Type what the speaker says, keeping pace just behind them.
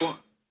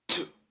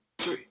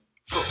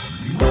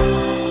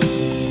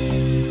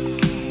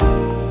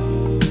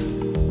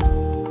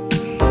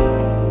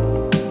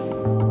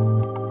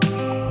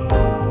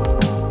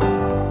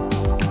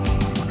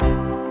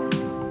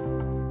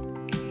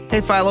Hey,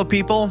 Philo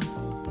people.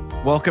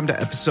 Welcome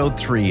to episode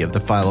 3 of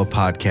the Philo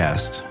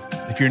Podcast.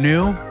 If you're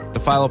new, the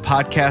Philo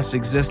Podcast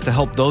exists to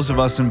help those of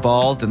us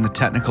involved in the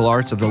technical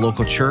arts of the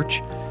local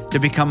church to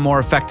become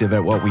more effective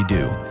at what we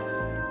do,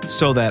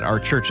 so that our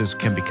churches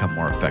can become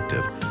more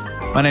effective.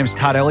 My name is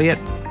Todd Elliott.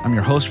 I'm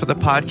your host for the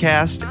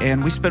podcast,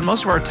 and we spend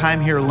most of our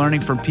time here learning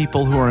from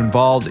people who are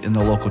involved in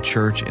the local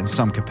church in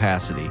some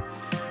capacity,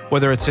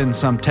 whether it's in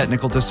some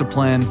technical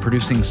discipline,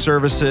 producing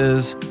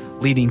services,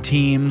 leading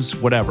teams,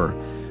 whatever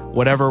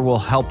will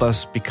help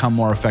us become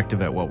more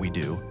effective at what we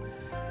do.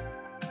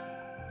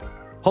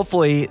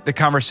 Hopefully, the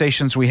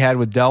conversations we had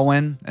with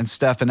Delwyn and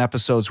Steph in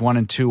episodes 1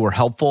 and 2 were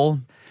helpful.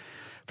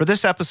 For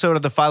this episode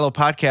of the Philo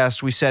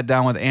Podcast, we sat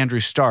down with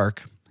Andrew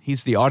Stark.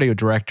 He's the audio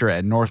director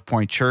at North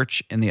Point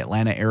Church in the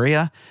Atlanta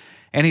area,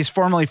 and he's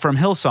formerly from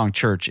Hillsong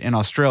Church in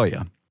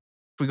Australia.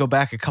 We go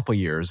back a couple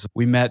years.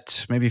 We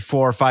met maybe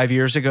 4 or 5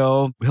 years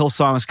ago.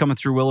 Hillsong was coming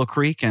through Willow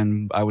Creek,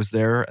 and I was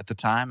there at the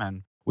time,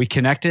 and we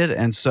connected.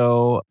 And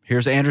so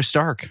here's Andrew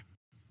Stark.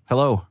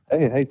 Hello.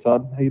 Hey,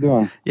 Todd. How you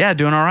doing? Yeah,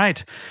 doing all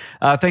right.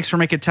 Thanks for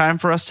making time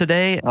for us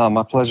today.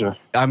 My pleasure.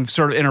 I'm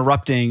sort of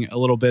interrupting a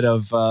little bit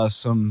of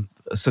some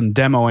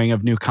demoing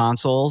of new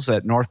consoles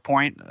at North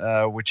Point,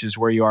 which is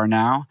where you are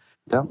now.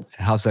 Yeah.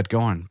 How's that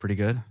going? Pretty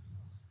good?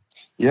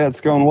 Yeah, it's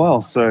going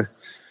well. So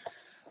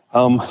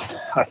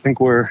I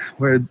think we're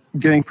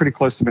getting pretty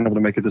close to being able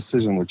to make a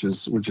decision, which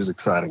is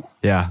exciting.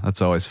 Yeah,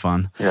 that's always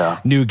fun. Yeah.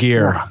 New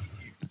gear. Yeah.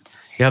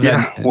 You have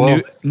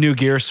that new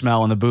gear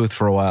smell in the booth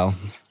for a while.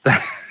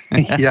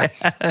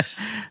 Yes.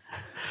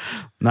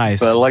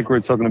 Nice. But like we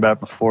were talking about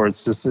before,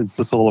 it's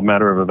just all a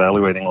matter of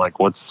evaluating like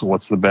what's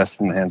the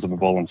best in the hands of a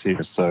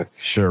volunteer. So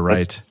sure, right.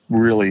 That's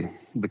really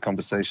the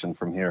conversation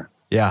from here.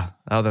 Yeah.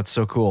 Oh, that's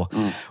so cool.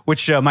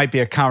 Which might be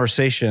a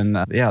conversation.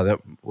 That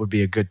would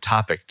be a good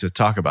topic to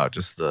talk about,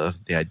 just the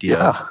idea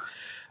of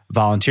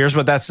volunteers,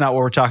 but that's not what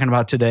we're talking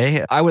about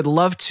today. I would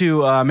love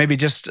to maybe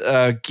just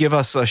give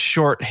us a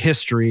short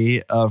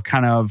history of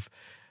kind of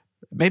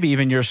maybe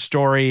even your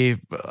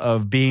story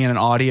of being in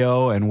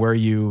audio and where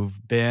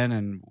you've been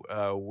and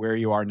where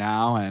you are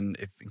now. And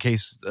if in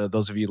case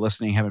those of you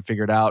listening haven't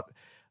figured out,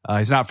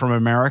 he's not from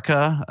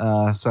America.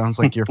 Sounds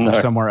like you're from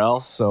somewhere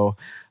else. So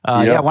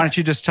why don't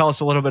you just tell us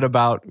a little bit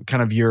about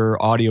kind of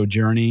your audio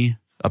journey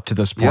up to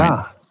this point?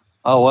 Yeah.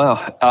 Oh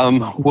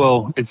wow.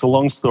 Well, it's a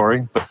long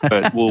story,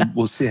 but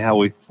we'll see how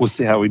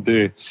we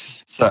do.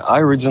 So I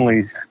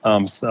originally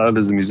started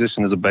as a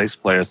musician, as a bass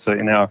player. So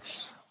in our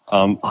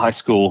high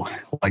school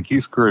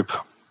youth group,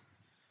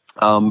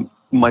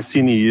 my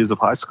senior years of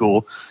high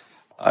school,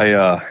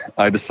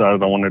 I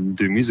decided I wanted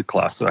to do music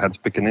class, so I had to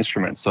pick an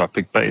instrument. So I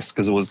picked bass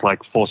because it was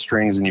like 4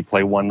 strings and you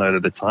play one note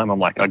at a time. I'm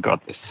like, I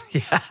got this.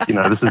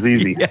 Yeah. This is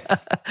easy. Yeah.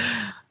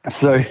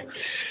 So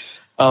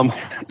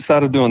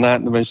started doing that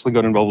and eventually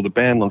got involved with a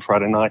band on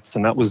Friday nights,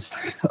 and that was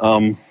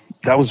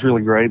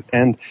really great.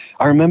 And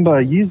I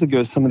remember years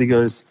ago somebody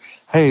goes,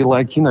 hey,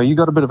 you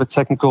got a bit of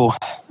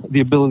the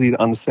ability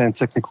to understand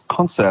technical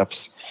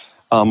concepts,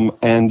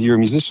 and you're a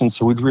musician,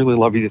 so we'd really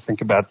love you to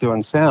think about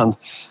doing sound.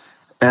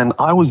 And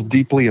I was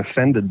deeply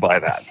offended by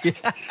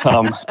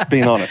that,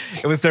 being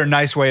honest. It was their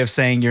nice way of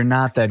saying you're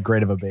not that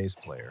great of a bass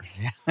player.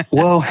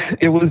 Well,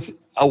 it was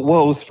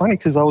funny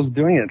because I was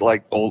doing it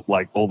all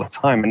the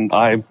time. And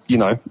I,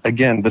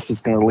 again, this is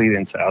going to lead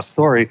into our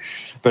story,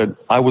 but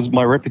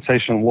my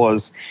reputation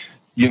was,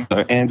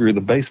 Andrew,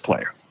 the bass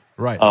player.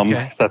 Right.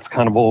 Okay. That's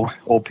kind of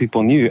all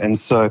people knew. And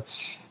so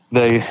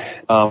they're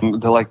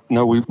like,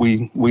 no,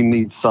 we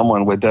need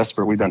someone. We're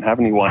desperate. We don't have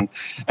anyone.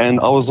 And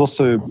I was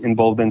also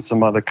involved in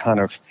some other kind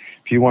of,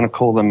 if you want to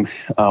call them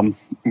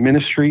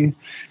ministry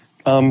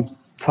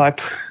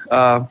type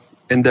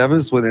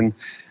endeavors within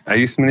our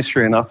youth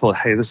ministry. And I thought,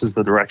 hey, this is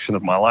the direction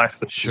of my life.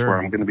 This is where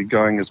I'm going to be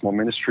going, is more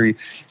ministry.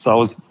 So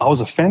I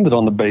was offended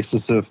on the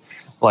basis of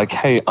like,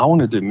 hey, I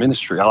want to do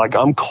ministry.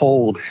 I'm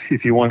called,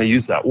 if you want to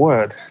use that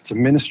word, to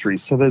ministry.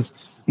 So there's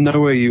no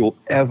way you'll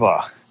ever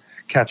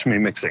catch me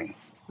mixing.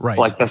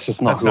 Right. That's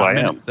just not who I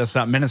am. That's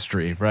not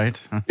ministry,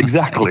 right?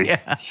 Exactly.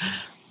 Yeah.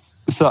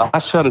 So I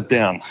shut it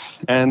down.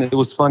 And it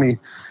was funny.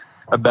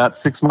 About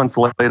 6 months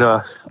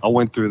later, I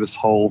went through this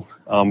whole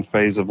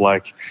phase of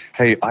like,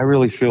 hey, I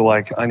really feel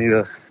like I need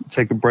to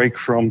take a break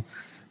from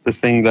the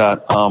thing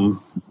that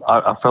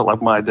I felt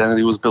like my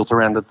identity was built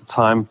around at the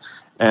time.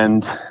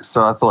 And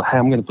so I thought, hey,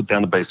 I'm going to put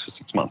down the bass for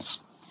 6 months.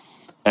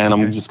 And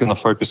I'm just going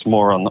to focus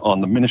more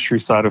on the ministry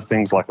side of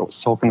things, like I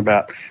was talking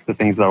about, the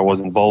things that I was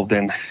involved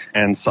in.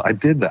 And so I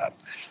did that.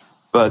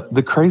 But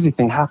the crazy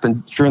thing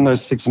happened during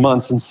those 6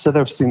 months. Instead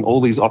of seeing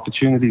all these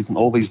opportunities and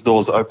all these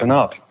doors open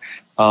up,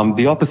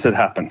 the opposite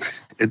happened.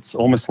 It's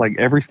almost like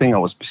everything I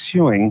was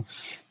pursuing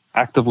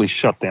actively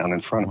shut down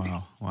in front of me.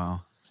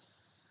 Wow.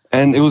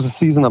 And it was a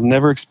season I've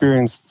never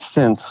experienced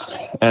since.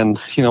 And,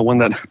 one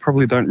that I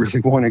probably don't really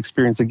want to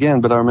experience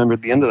again. But I remember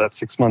at the end of that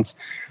 6 months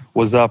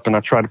was up, and I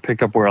tried to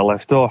pick up where I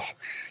left off.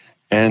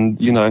 And,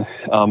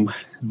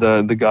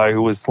 the guy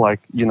who was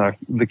like,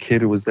 the kid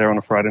who was there on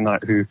a Friday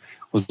night who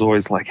was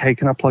always like, hey,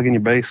 can I plug in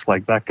your bass?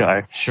 Like that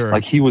guy. Sure.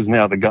 Like he was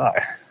now the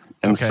guy.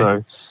 And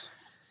so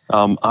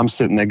I'm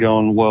sitting there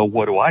going, well,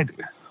 what do I do?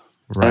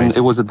 Right. And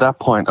it was at that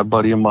point a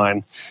buddy of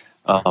mine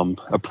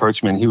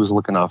approached me, and he was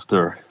looking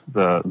after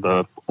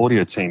the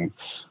audio team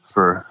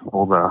for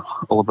all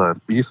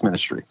the youth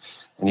ministry.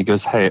 And he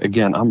goes, hey,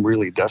 again, I'm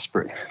really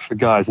desperate for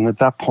guys. And at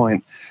that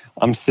point,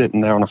 I'm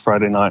sitting there on a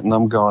Friday night, and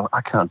I'm going,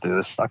 I can't do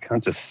this. I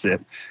can't just sit.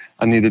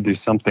 I need to do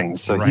something.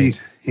 So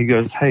he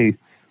goes, hey,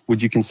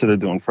 would you consider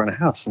doing front of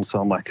house? And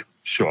so I'm like,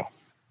 sure.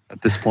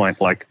 At this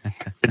point, like,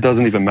 it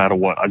doesn't even matter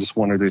what. I just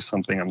want to do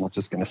something. I'm not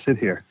just going to sit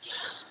here.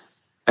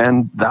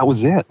 And that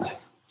was it.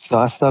 So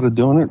I started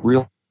doing it,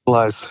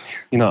 realized,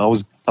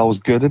 I was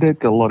good at it,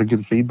 got a lot of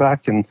good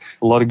feedback and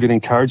a lot of good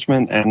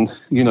encouragement. And,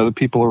 the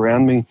people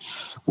around me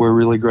were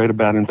really great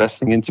about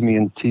investing into me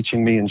and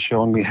teaching me and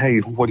showing me, hey,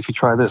 what if you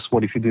try this?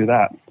 What if you do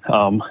that?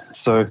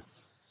 So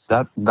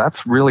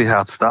that's really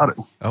how it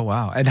started. Oh,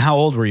 wow. And how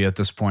old were you at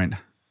this point?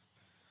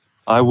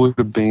 I would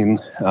have been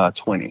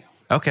 20.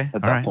 Okay.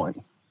 At that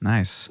point.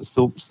 Nice.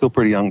 So still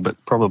pretty young, but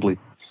probably,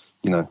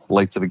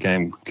 late to the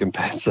game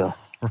compared to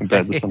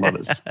some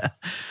others.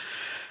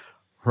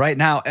 Right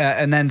now,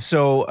 and then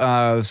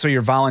so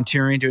you're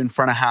volunteering, doing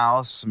front of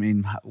house. I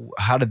mean,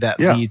 how did that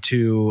lead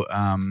to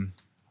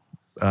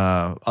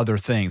other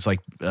things? Like,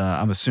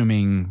 I'm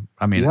assuming,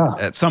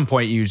 at some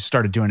point you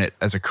started doing it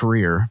as a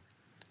career.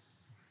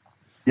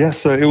 Yeah,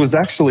 so it was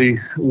actually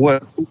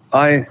what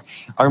I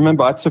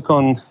remember. I took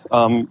on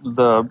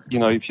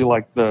if you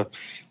like, the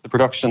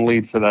production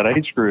lead for that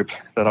age group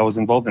that I was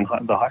involved in,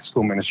 the high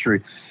school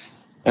ministry.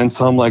 And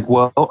so I'm like,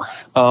 well,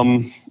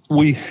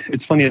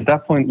 it's funny, at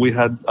that point we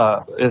had,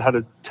 it had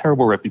a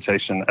terrible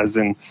reputation, as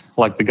in,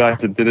 like, the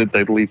guys that did it,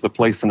 they'd leave the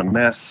place in a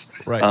mess.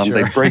 Right,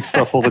 sure. They'd break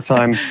stuff all the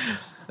time.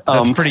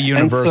 That's pretty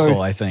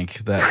universal, I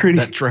think,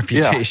 that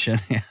reputation.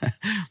 Yeah.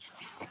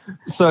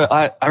 So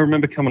I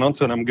remember coming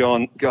onto it and I'm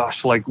going,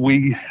 gosh, like,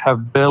 we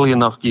have barely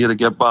enough gear to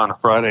get by on a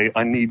Friday.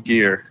 I need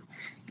gear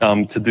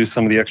to do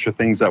some of the extra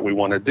things that we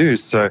want to do.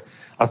 So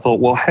I thought,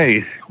 well,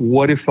 hey,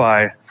 what if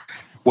I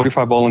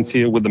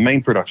volunteer with the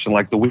main production,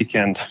 like the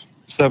weekend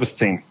service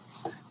team?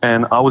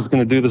 And I was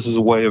going to do this as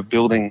a way of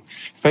building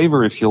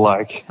favor, if you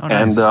like,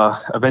 and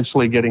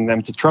eventually getting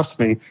them to trust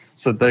me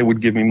so that they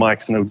would give me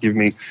mics and they would give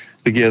me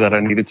the gear that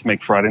I needed to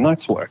make Friday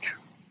nights work.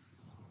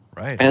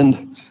 Right.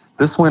 And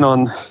this went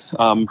on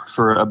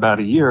for about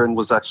a year and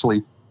was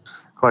actually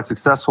quite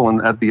successful.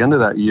 And at the end of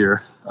that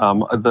year,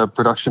 the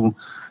production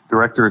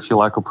director, if you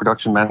like, or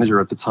production manager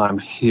at the time,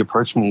 he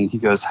approached me. He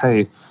goes,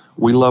 hey,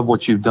 we love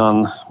what you've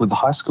done with the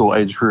high school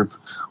age group.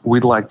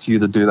 We'd like you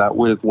to do that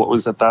with what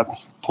was at that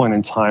point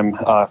in time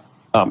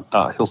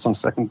Hillsong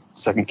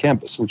second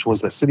campus, which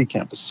was their city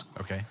campus.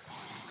 Okay.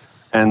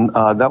 And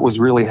that was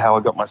really how I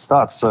got my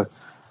start. So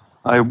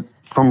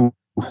from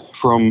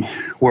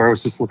where I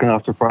was just looking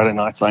after Friday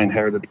nights, I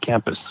inherited the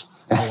campus.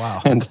 Oh,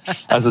 wow. And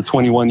as a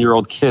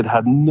 21-year-old kid,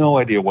 had no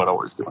idea what I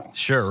was doing.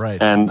 Sure, right.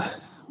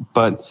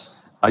 But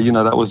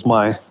that was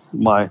my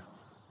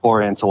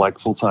foray into, like,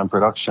 full-time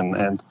production.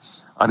 And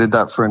I did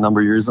that for a number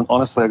of years. And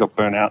honestly, I got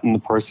burnt out in the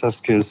process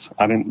because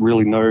I didn't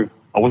really know,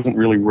 I wasn't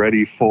really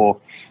ready for,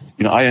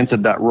 I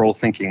entered that role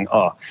thinking,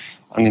 I'm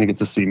going to get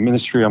to see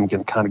ministry. I'm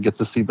going to kind of get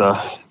to see the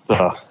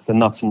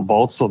nuts and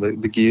bolts, or the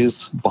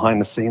gears behind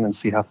the scene, and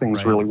see how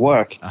things really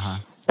work. Uh-huh.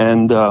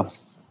 And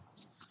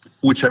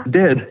which I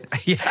did.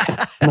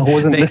 Yeah. And I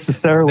wasn't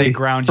necessarily they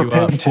ground you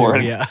up for too.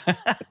 it. Yeah.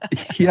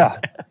 Yeah.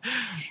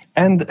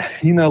 And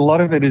a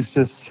lot of it is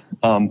just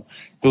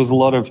there was a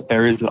lot of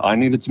areas that I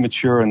needed to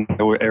mature, and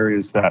there were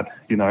areas that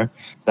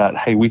that,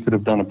 hey, we could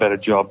have done a better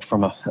job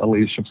from a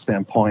leadership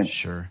standpoint.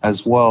 Sure.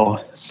 As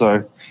well.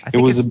 So it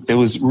was.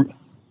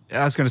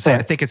 I was going to say,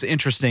 I think it's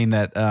interesting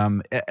that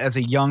as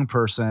a young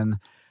person,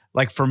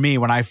 like for me,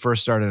 when I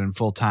first started in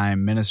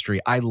full-time ministry,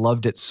 I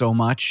loved it so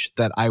much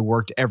that I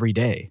worked every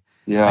day.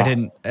 Yeah. I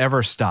didn't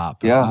ever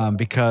stop. Yeah.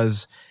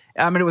 Because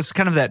it was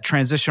kind of that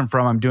transition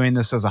from I'm doing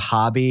this as a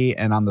hobby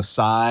and on the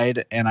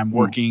side, and I'm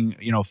working,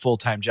 a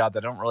full-time job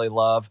that I don't really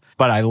love,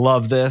 but I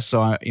love this.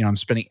 So, I'm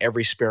spending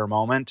every spare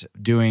moment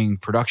doing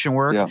production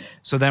work. Yeah.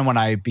 So then when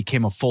I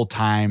became a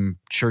full-time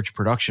church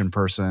production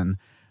person,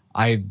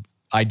 I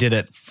did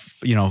it,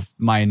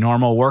 my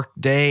normal work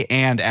day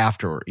and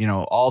after,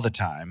 all the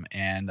time.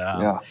 And,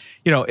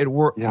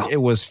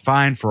 it was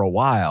fine for a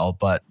while,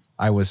 but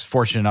I was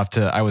fortunate enough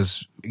I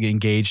was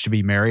engaged to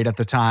be married at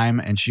the time,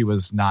 and she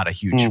was not a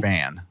huge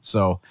fan.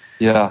 So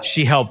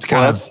she helped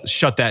kind of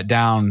shut that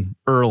down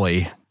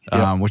early,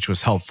 which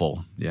was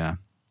helpful. Yeah.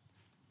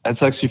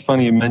 It's actually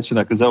funny you mentioned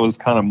that, because that was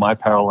kind of my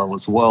parallel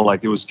as well.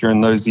 Like, it was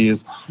during those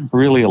years,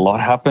 really a lot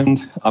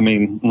happened. I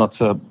mean, not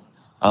to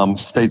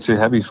stay too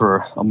heavy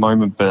for a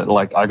moment, but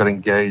like, I got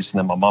engaged, and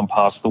then my mom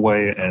passed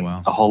away, and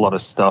a whole lot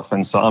of stuff.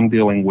 And so I'm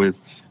dealing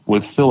with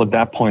still at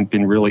that point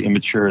being really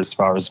immature as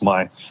far as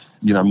my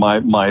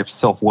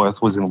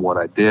self-worth was in what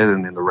I did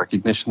and in the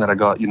recognition that I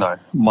got.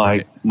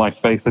 My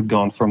faith had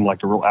gone from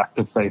like a real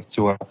active faith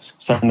to a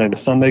Sunday to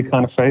Sunday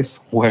kind of faith,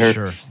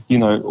 where,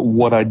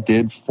 what I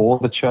did for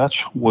the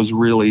church was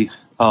really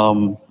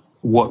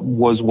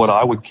what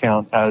I would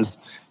count as,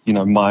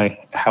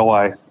 how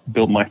I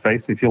built my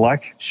faith, if you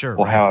like, Sure,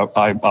 or how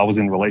I was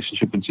in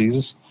relationship with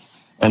Jesus.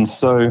 And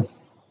so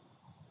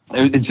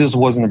it just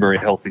wasn't a very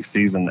healthy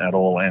season at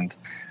all. And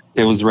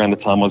it was around the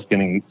time I was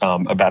getting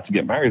about to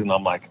get married, and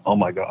I'm like, oh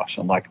my gosh,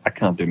 I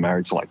can't do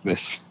marriage like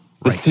this.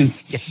 This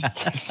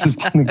is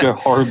going to go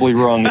horribly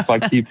wrong if I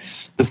keep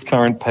this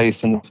current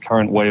pace and this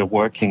current way of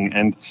working,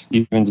 and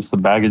even just the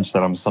baggage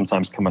that I'm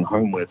sometimes coming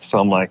home with. So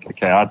I'm like,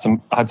 okay, I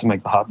had to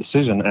make the hard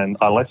decision, and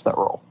I left that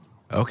role.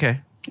 Okay.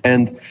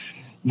 And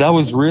that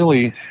was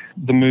really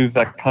the move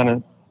that kind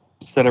of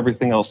set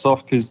everything else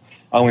off, because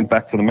I went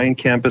back to the main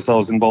campus. I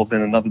was involved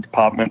in another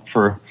department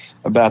for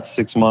about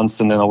 6 months,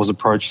 and then I was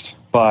approached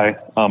by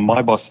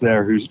my boss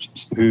there who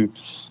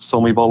saw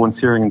me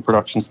volunteering in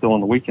production still on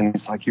the weekend.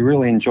 He's like, you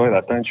really enjoy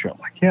that, don't you? I'm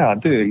like, yeah, I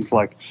do. He's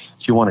like,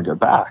 do you want to go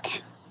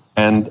back?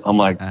 And I'm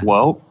like,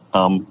 well,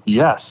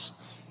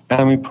 yes.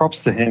 And I mean,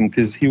 props to him,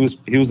 because he was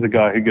the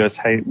guy who goes,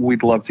 hey,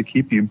 we'd love to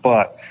keep you,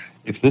 but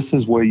if this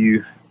is where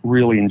you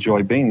really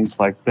enjoy being, he's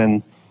like,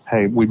 then,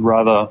 hey, we'd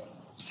rather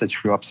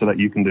set you up so that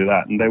you can do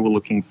that. And they were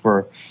looking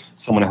for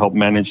someone to help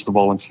manage the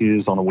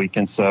volunteers on a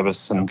weekend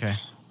service and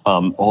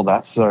all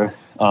that. So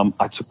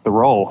I took the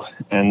role,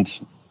 and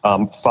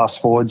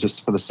fast forward,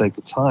 just for the sake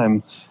of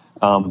time,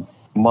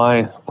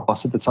 my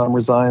boss at the time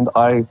resigned.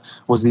 I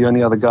was the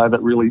only other guy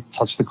that really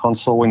touched the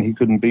console when he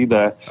couldn't be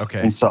there. Okay.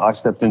 And so I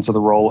stepped into the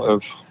role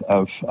of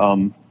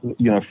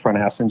front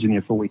house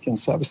engineer for weekend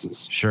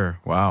services. Sure.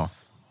 Wow.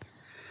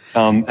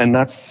 And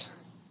that's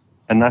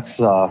kind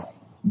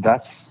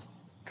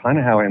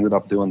of how I ended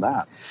up doing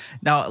that.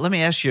 Now, let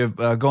me ask you,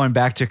 going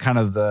back to kind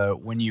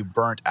of when you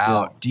burnt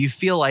out, do you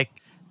feel like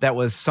that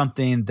was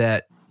something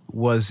that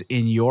was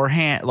in your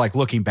hand, like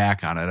looking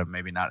back on it,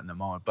 maybe not in the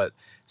moment, but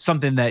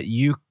something that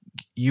you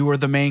were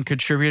the main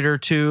contributor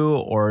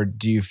to, or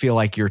do you feel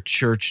like your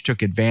church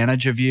took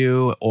advantage of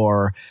you?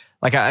 Or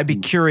like, I'd be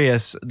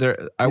curious,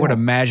 I would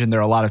imagine there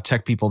are a lot of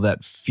tech people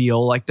that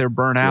feel like they're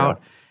burnt out.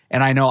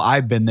 And I know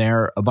I've been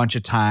there a bunch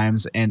of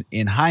times, and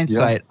in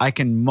hindsight, I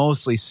can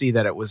mostly see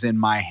that it was in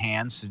my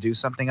hands to do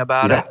something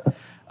about it.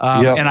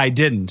 And I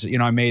didn't.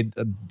 I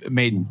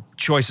made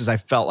choices I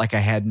felt like I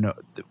had no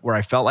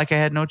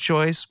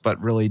choice,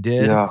 but really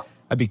did.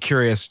 I'd be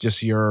curious,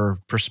 just your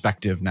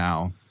perspective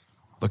now,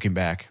 looking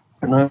back.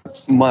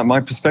 My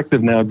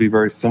perspective now would be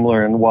very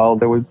similar. And while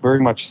there were very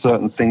much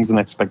certain things and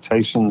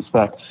expectations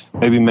that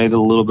maybe made it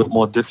a little bit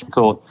more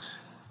difficult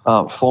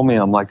for me,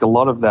 I'm like, a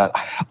lot of that,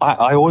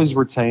 I always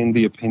retain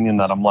the opinion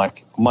that I'm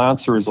like, my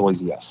answer is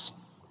always yes.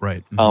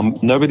 Right.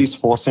 Nobody's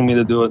forcing me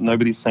to do it.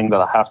 Nobody's saying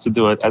that I have to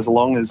do it. As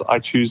long as I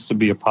choose to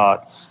be a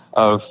part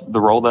of the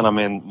role that I'm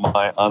in,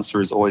 my answer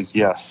is always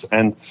yes.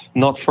 And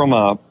not from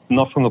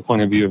the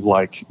point of view of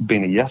like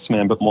being a yes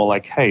man, but more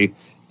like, hey,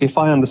 if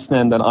I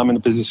understand that I'm in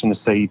a position to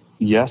say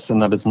yes and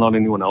that it's not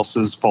anyone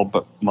else's fault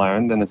but my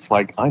own, then it's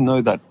like, I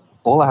know that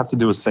all I have to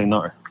do is say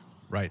no.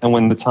 Right. And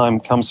when the time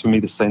comes for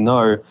me to say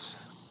no,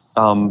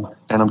 and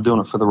I'm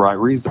doing it for the right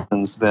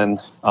reasons,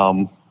 then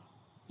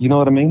you know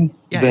what I mean?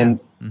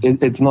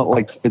 It's not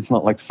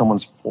like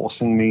someone's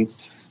forcing me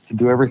to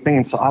do everything.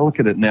 And so I look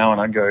at it now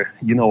and I go,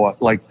 you know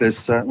what? Like, there's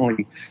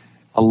certainly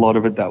a lot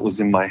of it that was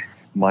in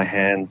my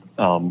hand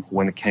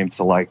when it came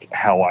to like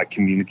how I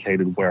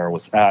communicated where I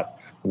was at,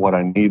 what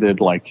I needed,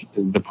 like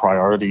the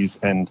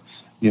priorities. And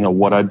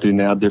what I do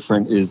now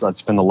different is I'd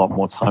spend a lot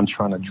more time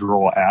trying to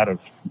draw out of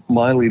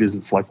my leaders.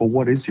 It's like, well,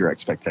 what is your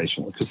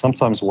expectation? Because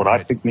sometimes what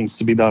I think needs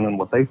to be done and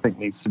what they think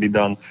needs to be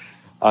done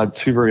are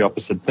two very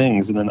opposite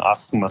things. And then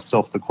asking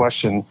myself the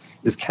question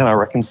is, can I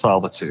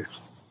reconcile the two?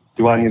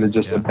 Do I need to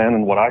just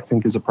abandon what I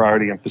think is a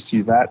priority and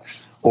pursue that?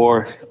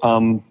 Or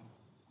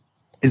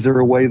is there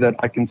a way that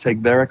I can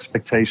take their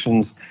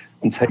expectations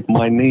and take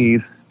my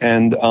need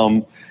and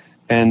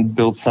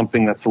build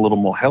something that's a little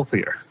more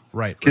healthier?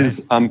 Right.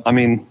 Because I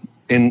mean,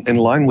 in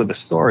line with the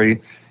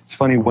story, it's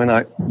funny,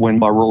 when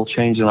my role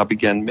changed and I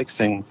began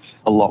mixing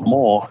a lot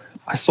more,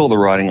 I saw the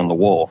writing on the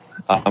wall,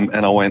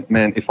 and I went,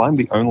 man, if I'm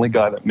the only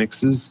guy that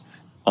mixes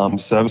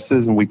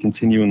services and we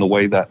continue in the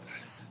way that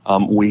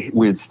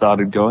we had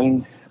started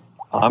going,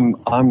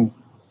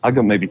 I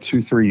got maybe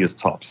 2-3 years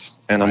tops,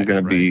 and I'm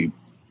gonna be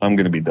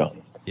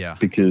done. Yeah.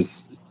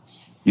 Because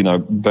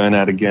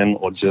burnout again,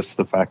 or just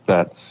the fact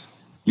that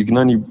you can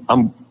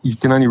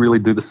only really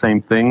do the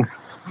same thing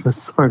for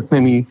so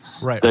many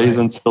days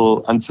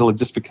until it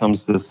just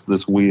becomes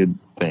this weird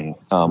thing.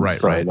 I'm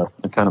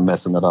kind of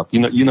messing that up.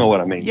 You know what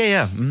I mean?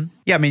 Yeah. Mm-hmm.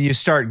 Yeah. I mean, you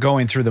start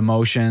going through the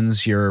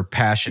motions, your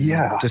passion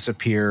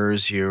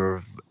disappears,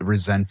 you're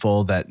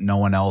resentful that no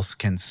one else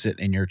can sit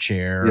in your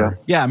chair.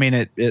 Yeah. I mean,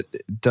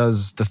 it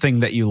does, the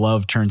thing that you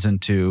love turns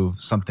into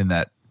something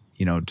that,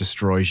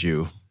 destroys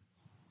you.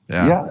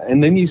 Yeah,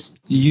 and then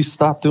you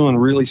start doing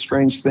really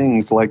strange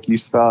things. Like you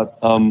start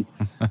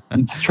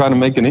trying to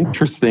make it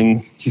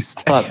interesting. You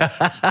start,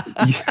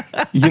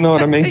 you know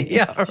what I mean?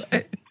 Yeah,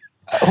 right.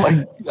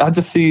 like I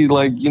just see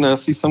like, I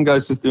see some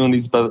guys just doing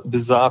these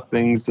bizarre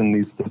things and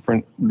these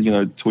different,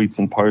 tweets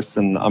and posts.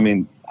 And I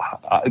mean,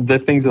 they're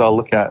things that I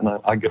look at and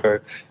I go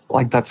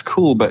like, that's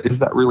cool, but is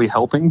that really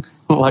helping?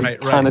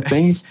 Like kind of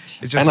things.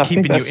 It's just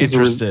keeping you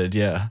interested.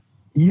 Yeah.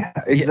 Yeah,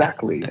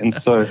 exactly. And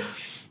so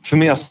for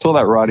me, I saw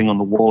that writing on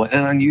the wall,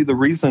 and I knew the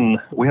reason.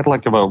 We had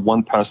like a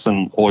one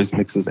person always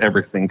mixes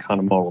everything kind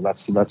of model.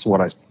 That's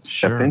what I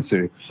stepped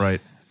into.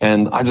 Right.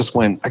 And I just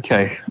went,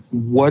 okay,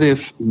 what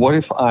if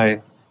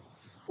I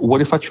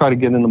try to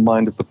get in the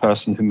mind of the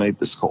person who made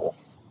this call?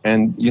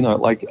 And, it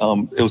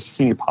was a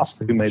senior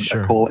pastor who made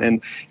that call,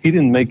 and he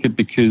didn't make it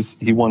because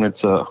he wanted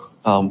to,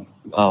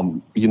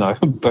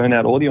 burn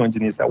out audio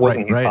engineers. That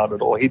wasn't his heart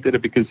at all. He did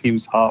it because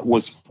his heart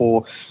was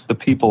for the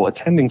people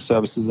attending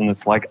services. And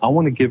it's like, I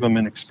want to give them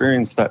an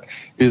experience that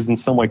is in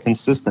some way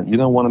consistent. You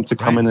don't want them to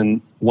come in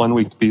and 1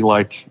 week be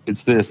like,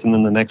 it's this. And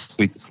then the next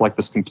week, it's like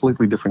this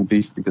completely different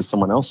beast because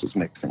someone else is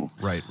mixing.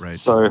 Right.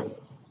 So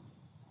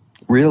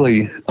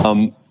really,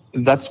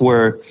 that's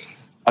where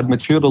I'd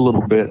matured a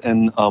little bit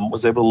and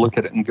was able to look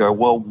at it and go,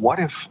 well, what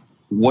if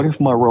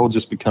my role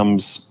just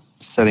becomes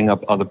setting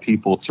up other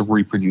people to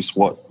reproduce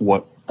what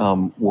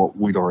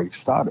we'd already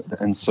started?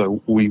 And so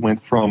we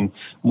went from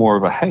more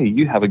of a, hey,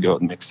 you have a go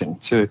at mixing,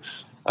 to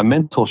a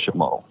mentorship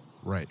model.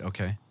 Right.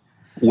 Okay.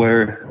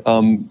 Where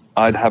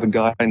I'd have a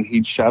guy and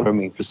he'd shadow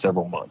me for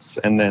several months,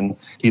 and then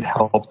he'd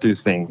help do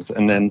things,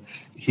 and then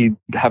he'd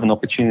have an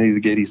opportunity to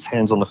get his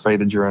hands on the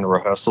fader during a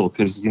rehearsal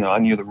because I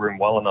knew the room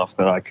well enough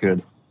that I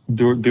could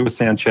do a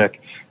sound check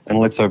and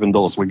let's open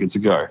doors, we're good to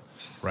go.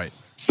 Right.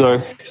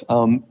 So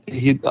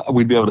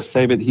we'd be able to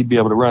save it. He'd be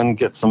able to run,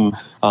 get some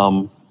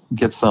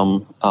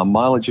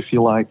mileage, if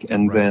you like,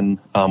 and then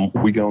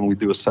we go and we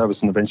do a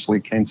service. And eventually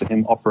it came to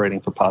him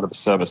operating for part of a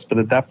service. But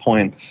at that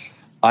point,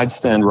 I'd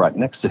stand right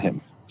next to him.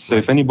 So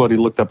if anybody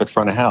looked up at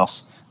front of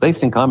house, they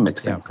think I'm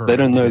mixing. They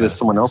don't know there's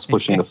someone else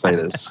pushing the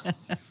faders.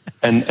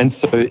 And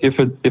so if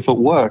it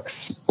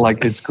works,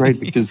 like, it's great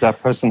because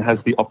that person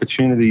has the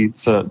opportunity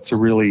to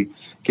really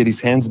get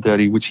his hands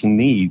dirty, which he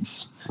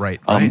needs.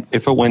 Right.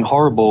 If it went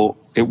horrible,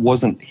 it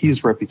wasn't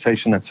his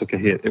reputation that took a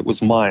hit. It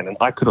was mine, and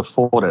I could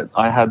afford it.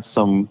 I had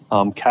some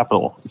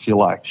capital, if you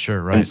like.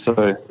 Sure, right. And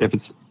so if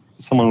it's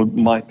someone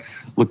might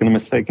look at a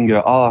mistake and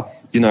go,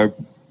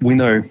 we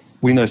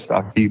know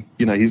Stark.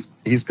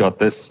 He's got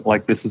this.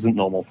 Like, this isn't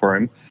normal for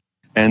him.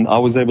 And I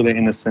was able to,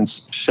 in a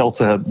sense,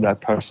 shelter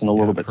that person a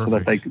little bit so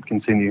that they could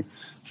continue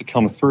to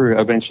come through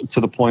eventually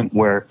to the point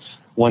where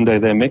one day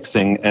they're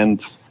mixing.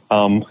 And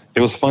it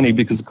was funny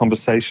because the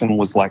conversation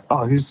was like,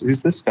 oh, who's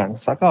this guy? And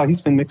it's like, oh, he's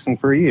been mixing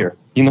for a year.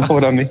 You know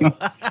what I mean?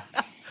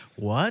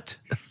 What?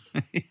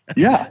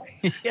 Yeah.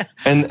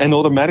 And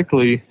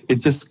automatically it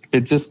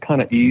just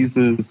kind of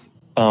eases,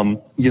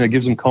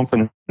 gives them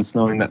confidence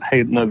knowing that,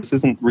 hey, no, this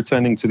isn't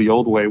returning to the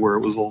old way where it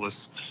was all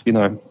this,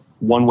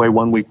 one way,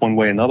 1 week, one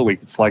way, another week.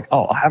 It's like,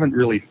 oh, I haven't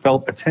really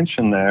felt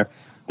attention there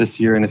this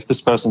year. And if this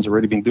person's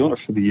already been doing it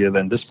for the year,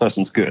 then this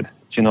person's good. Do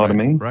you know what I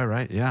mean?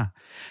 Right. Yeah.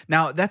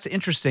 Now that's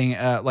interesting.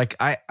 Like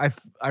I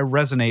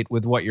resonate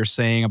with what you're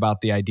saying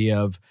about the idea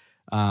of,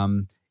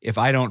 if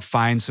I don't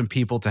find some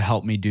people to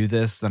help me do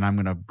this, then I'm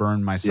going to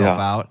burn myself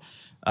out.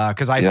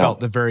 Cause I felt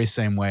the very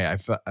same way. I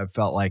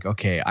felt like,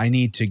 okay, I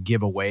need to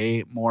give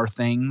away more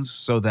things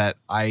so that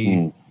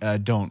I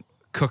don't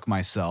cook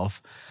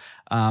myself.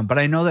 But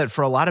I know that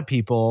for a lot of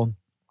people,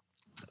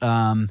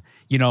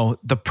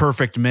 the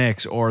perfect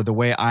mix or the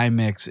way I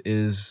mix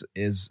is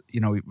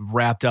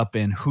wrapped up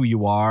in who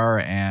you are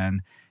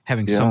and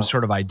having some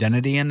sort of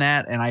identity in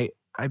that. And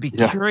I'd be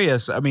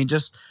curious. I mean,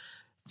 just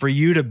for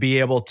you to be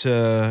able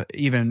to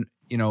even,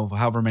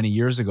 however many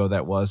years ago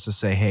that was, to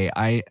say, hey,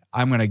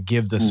 I'm going to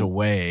give this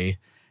away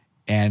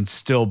and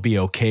still be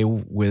okay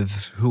with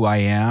who I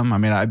am. I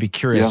mean, I'd be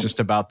curious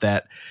just about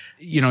that.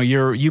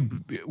 You're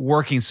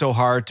working so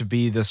hard to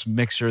be this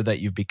mixer that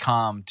you've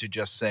become, to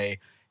just say,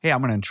 hey, I'm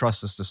going to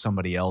entrust this to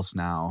somebody else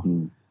now.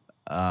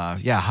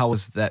 How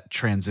was that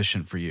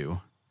transition for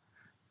you?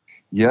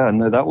 Yeah,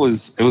 no, it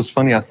was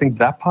funny. I think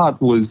that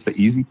part was the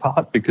easy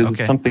part because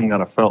it's something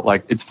that I felt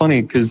like, it's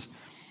funny because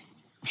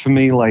for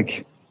me,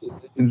 like,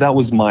 that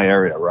was my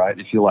area, right?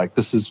 If you like,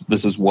 this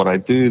is what I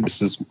do.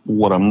 This is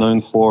what I'm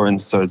known for.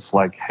 And so it's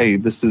like, hey,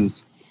 this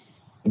is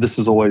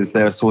always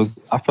there. So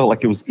I felt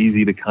like it was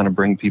easy to kind of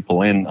bring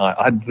people in.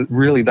 I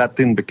really, that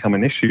didn't become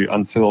an issue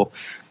until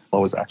I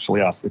was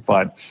actually asked if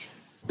I'd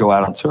go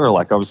out on tour.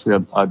 Like, obviously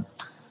I'd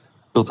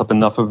built up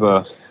enough of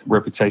a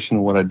reputation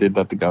in what I did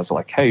that the guys are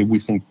like, hey, we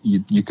think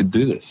you could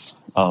do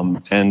this.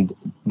 And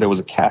there was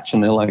a catch,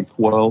 and they're like,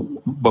 well,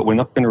 but we're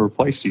not going to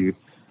replace you.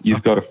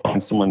 You've got to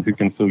find someone who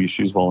can fill your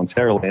shoes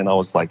voluntarily. And I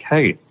was like,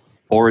 hey,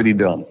 already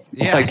done.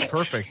 Yeah, like,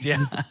 perfect.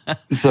 Yeah.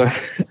 So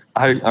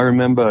I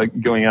remember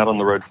going out on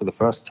the road for the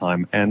first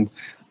time, and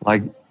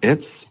like, it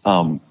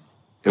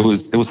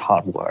was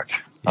hard work.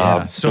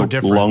 Yeah, so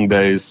different. Long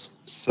days,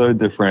 so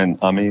different.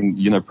 I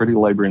mean, pretty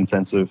labor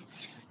intensive,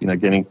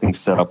 getting things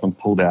set up and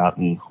pulled out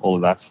and all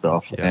of that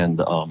stuff. Yeah.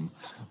 And,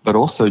 but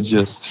also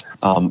just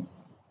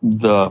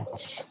the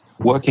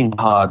working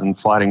hard and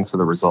fighting for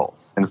the result.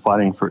 and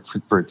fighting for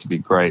it to be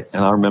great.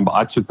 And I remember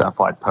I took that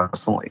fight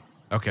personally.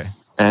 Okay.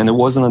 And it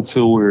wasn't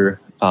until we were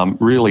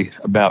really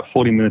about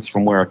 40 minutes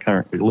from where I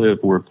currently live,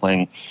 we were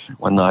playing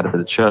one night at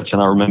a church,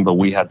 and I remember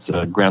we had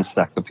to ground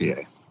stack the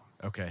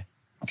PA. Okay.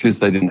 Because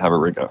they didn't have a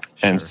rigger.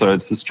 Sure. And so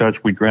it's this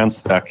church, we ground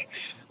stack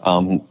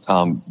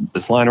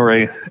this line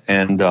array,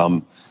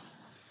 and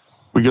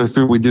we go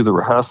through, we do the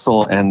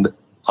rehearsal, and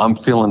I'm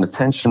feeling the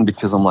tension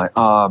because I'm like,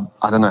 I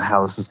don't know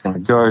how this is going to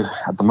go.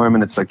 At the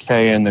moment, it's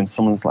okay. And then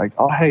someone's like,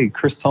 oh, hey,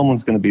 Chris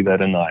Tomlin's going to be there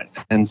tonight.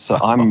 And so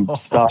I'm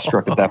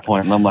starstruck at that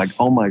point, and I'm like,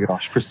 oh my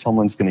gosh, Chris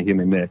Tomlin's going to hear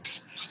me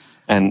mix.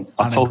 And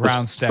I told a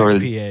ground stacked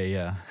PA,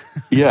 yeah.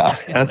 Yeah,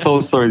 and I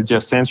told the story to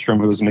Jeff Sandstrom,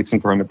 who was mixing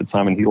for him at the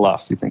time, and he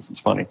laughs. He thinks it's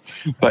funny.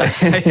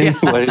 But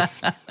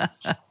anyways,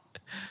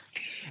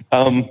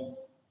 the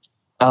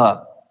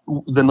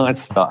night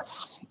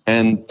starts,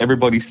 and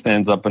everybody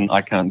stands up, and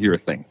I can't hear a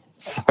thing.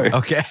 So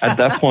at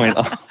that point,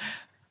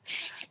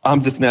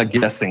 I'm just now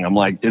guessing. I'm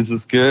like, is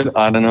this good?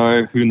 I don't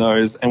know. Who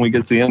knows? And we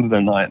get to the end of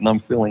the night, and I'm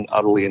feeling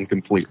utterly and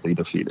completely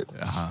defeated.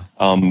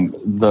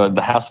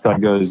 The house guy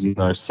goes,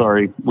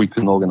 sorry, we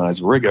couldn't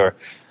organize a rigger.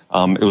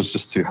 It was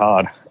just too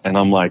hard. And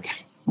I'm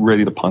like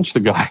ready to punch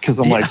the guy because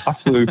I'm like, I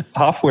flew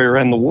halfway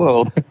around the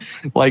world.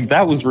 Like,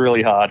 that was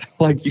really hard.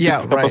 Like, you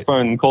can pick up a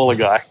phone and call a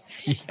guy.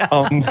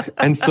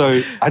 And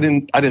so I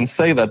didn't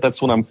say that.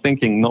 That's what I'm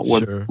thinking, not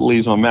what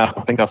leaves my mouth.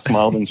 I think I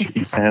smiled and shook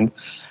his hand.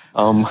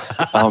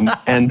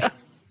 And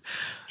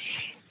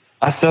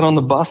I sat on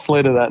the bus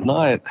later that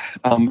night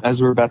as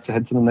we were about to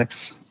head to the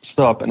next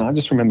stop, and I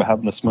just remember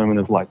having this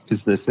moment of like,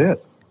 is this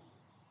it?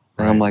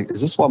 And I'm like,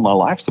 is this what my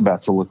life's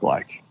about to look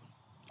like?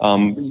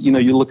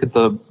 You look at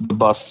the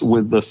bus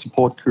with the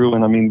support crew,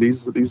 and I mean,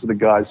 these are the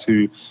guys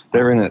who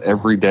they're in it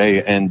every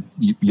day, and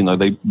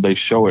they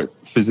show it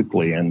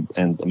physically and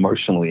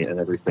emotionally and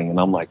everything. And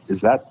I'm like,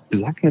 is that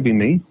going to be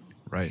me?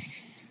 Right.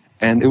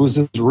 And it was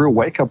a real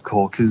wake up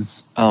call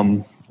because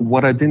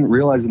what I didn't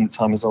realize in the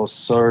time is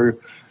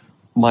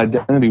my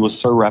identity was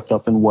so wrapped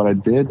up in what I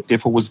did.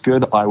 If it was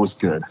good, I was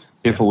good.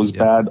 If it was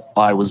bad,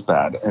 I was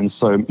bad. And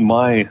so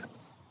my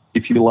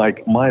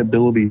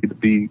ability to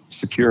be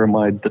secure,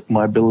 my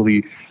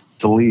ability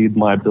to lead,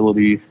 my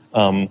ability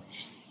to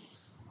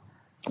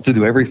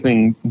do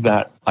everything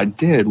that I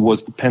did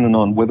was dependent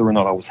on whether or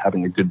not I was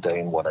having a good day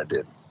in what I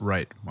did.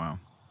 Right. Wow.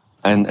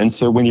 And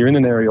so when you're in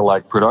an area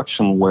like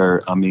production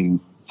where,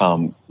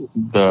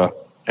 the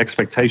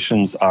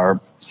expectations are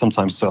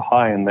sometimes so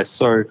high and they're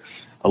so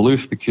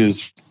aloof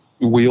because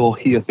we all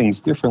hear things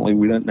differently.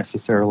 We don't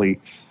necessarily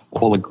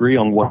all agree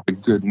on what a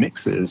good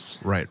mix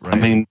is. Right. I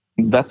mean,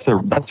 that's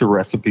a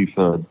recipe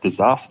for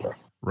disaster.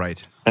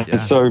 Right. And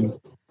so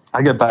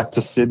I get back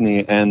to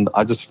Sydney and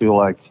I just feel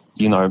like,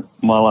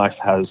 my life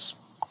has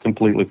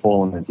completely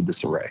fallen into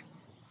disarray.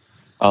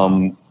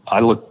 I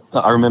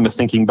remember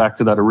thinking back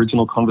to that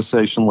original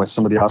conversation where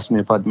somebody asked me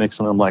if I'd mix,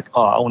 and I'm like,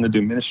 I want to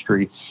do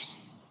ministry.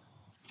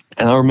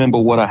 And I remember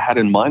what I had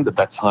in mind at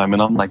that time,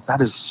 and I'm like, that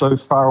is so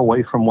far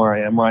away from where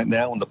I am right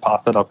now and the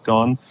path that I've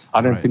gone.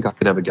 I don't think I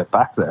could ever get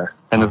back there.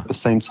 And at the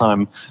same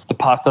time, the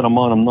path that I'm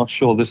on, I'm not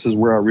sure this is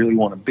where I really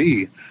want to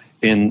be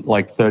in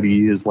like 30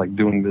 years, like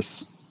doing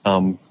this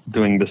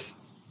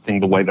thing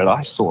the way that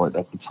I saw it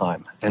at the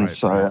time. And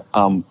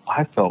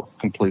I felt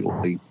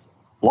completely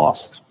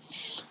lost.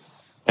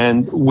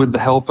 And with the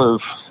help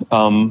of,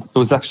 it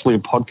was actually a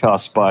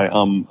podcast by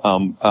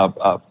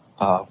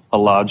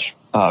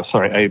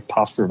a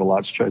pastor of a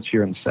large church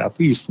here in the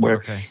Southeast,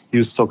 where he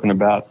was talking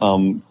about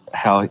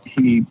how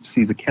he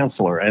sees a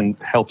counselor and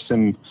helps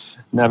him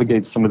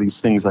navigate some of these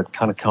things that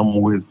kind of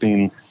come with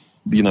being,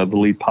 the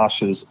lead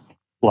pastor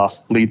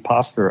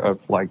of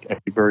like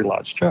a very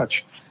large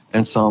church.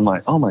 And so I'm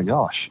like, oh my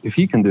gosh, if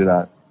he can do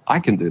that, I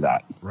can do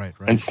that. Right.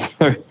 And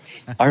so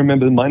I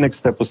remember my next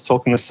step was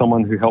talking to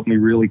someone who helped me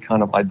really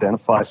kind of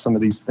identify some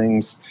of these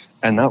things.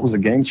 And that was a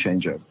game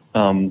changer.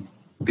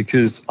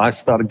 Because I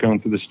started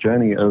going through this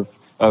journey of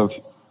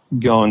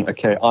going,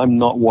 okay, I'm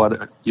not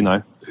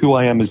who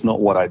I am is not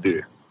what I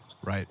do.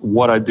 Right.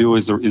 What I do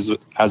is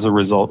as a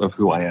result of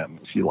who I am,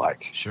 if you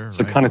like. Sure.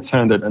 So kind of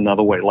turned it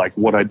another way. Like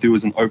what I do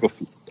is an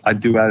overflow. I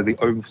do out of the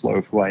overflow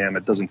of who I am.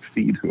 It doesn't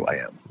feed who I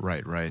am.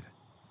 Right.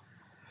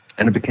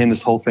 And it became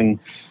this whole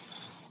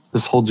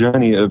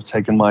journey of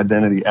taking my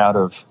identity out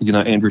of,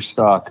 Andrew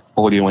Stark,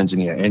 audio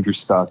engineer, Andrew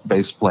Stark,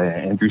 bass player,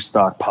 Andrew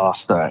Stark,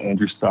 pastor,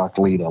 Andrew Stark,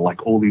 leader,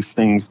 like all these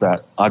things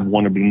that I'd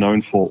want to be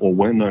known for or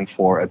were known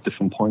for at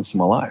different points in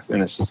my life.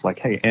 And it's just like,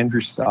 hey,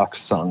 Andrew Stark,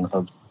 son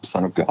of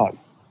God.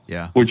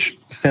 Yeah. Which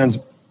sounds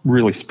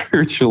really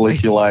spiritual,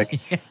 if you like.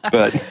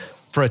 But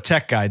for a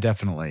tech guy,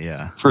 definitely,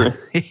 yeah.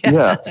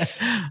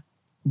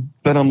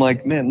 But I'm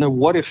like, man, no,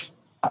 what if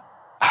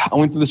I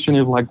went through this journey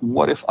of like,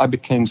 what if I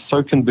became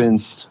so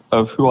convinced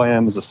of who I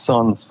am as a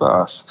son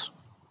first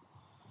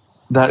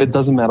that it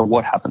doesn't matter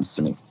what happens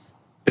to me.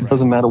 It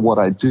doesn't matter what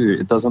I do.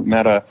 It doesn't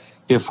matter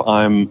if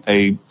I'm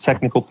a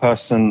technical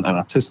person, an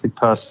artistic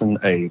person,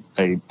 a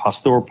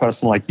pastoral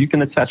person. Like, you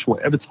can attach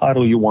whatever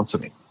title you want to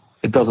me.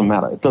 It doesn't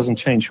matter. It doesn't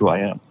change who I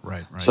am.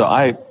 Right. So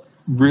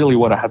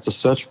what I had to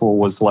search for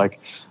was like,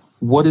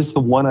 what is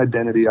the one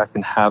identity I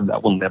can have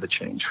that will never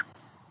change,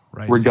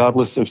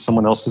 regardless of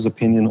someone else's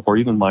opinion or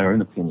even my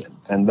own opinion?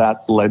 And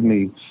that led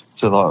me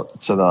to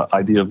the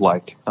idea of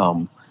like,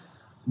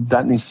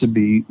 that needs to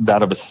be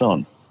that of a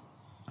son,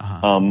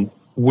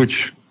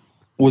 which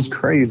was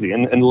crazy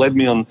and led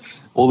me on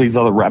all these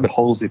other rabbit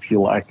holes, if you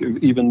like.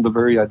 Even the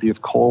very idea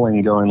of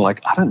calling, going like,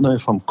 I don't know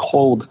if I'm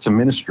called to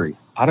ministry.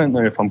 I don't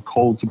know if I'm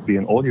called to be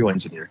an audio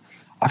engineer.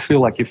 I feel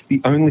like if the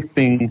only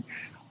thing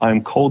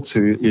I'm called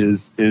to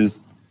is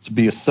to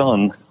be a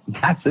son,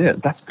 that's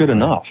it. That's good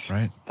enough.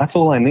 Right. That's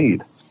all I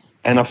need.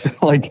 And I feel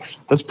like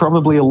that's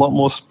probably a lot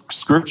more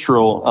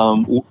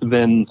scriptural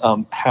than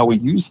how we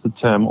use the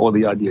term or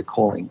the idea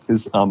calling.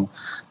 Because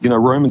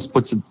Romans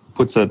puts it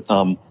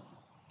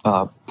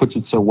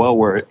so well,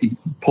 where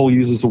Paul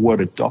uses the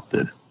word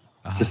adopted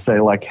to say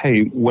like,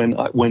 hey,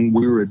 when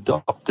we were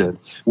adopted,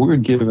 we were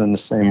given the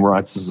same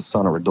rights as a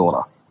son or a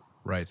daughter.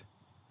 Right.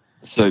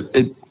 So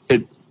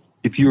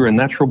if you were a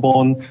natural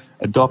born,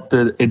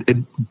 adopted,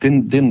 it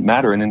didn't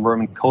matter. And in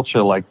Roman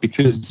culture, like,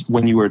 because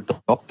when you were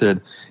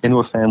adopted into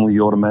a family,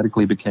 you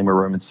automatically became a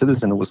Roman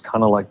citizen. It was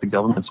kind of like the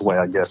government's way,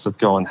 I guess, of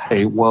going,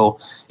 hey,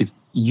 well, if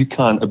you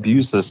can't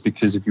abuse this,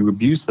 because if you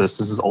abuse this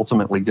is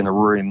ultimately going to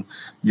ruin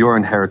your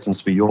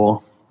inheritance for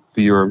your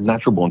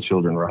natural born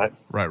children, right?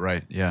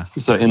 Right, yeah.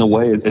 So in a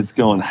way, it's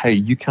going, hey,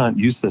 you can't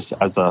use this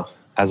as a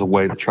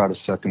way to try to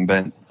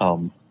circumvent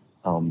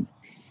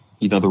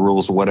the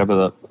rules or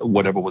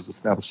whatever was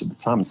established at the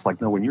time. It's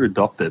like, no, when you're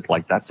adopted,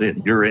 like, that's it,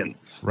 you're in.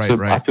 Right.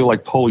 I feel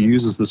like Paul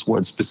uses this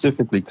word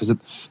specifically because it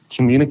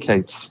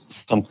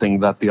communicates something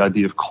that the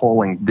idea of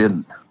calling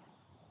didn't.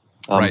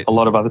 A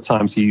lot of other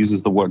times he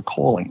uses the word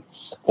calling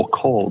or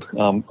called,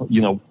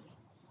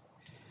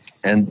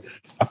 and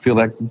I feel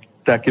like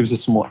that gives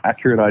us a more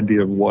accurate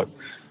idea of what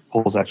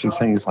Paul's actually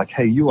saying. Is like,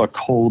 hey, you are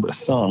called a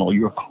son or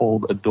you are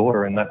called a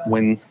daughter, and that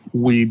when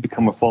we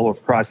become a follower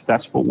of Christ,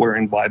 that's what we're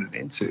invited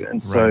into.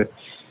 And so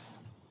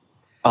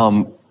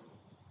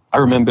I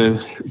remember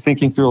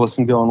thinking through this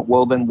and going,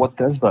 well, then what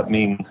does that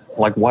mean?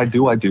 Like, why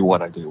do I do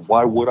what I do?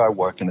 Why would I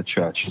work in a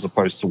church as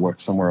opposed to work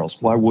somewhere else?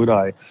 Why would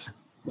I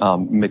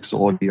mix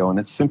audio? And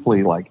it's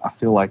simply like, I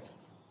feel like,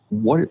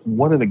 what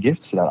are the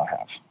gifts that I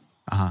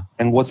have?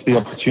 And what's the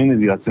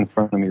opportunity that's in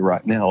front of me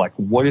right now? Like,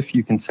 what if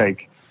you can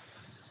take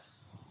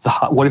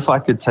what if I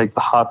could take the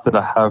heart that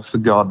I have for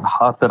God, the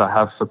heart that I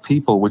have for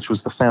people, which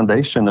was the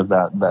foundation of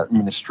that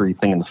ministry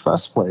thing in the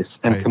first place,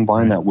 and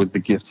combine that with the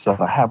gifts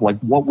that I have? Like,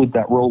 what would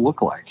that role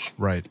look like?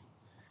 Right.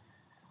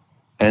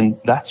 And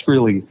that's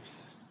really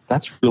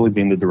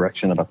been the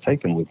direction that I've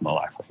taken with my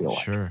life, I feel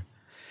like. Sure.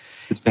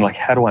 It's been like,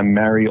 how do I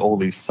marry all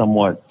these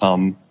somewhat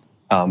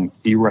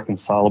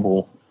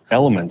irreconcilable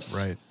elements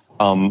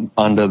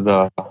under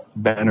the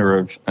banner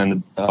of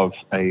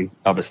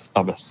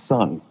a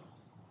son?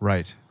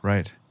 Right.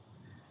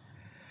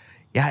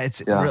 Yeah,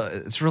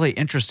 it's really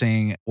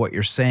interesting what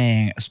you're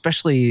saying,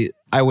 especially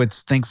I would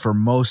think for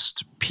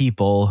most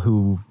people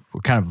who were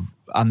kind of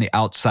on the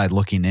outside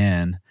looking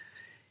in,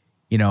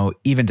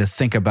 even to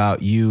think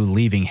about you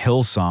leaving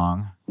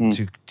Hillsong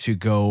to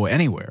go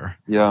anywhere.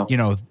 Yeah.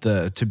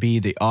 To be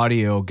the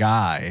audio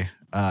guy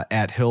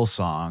at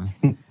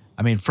Hillsong.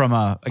 I mean, from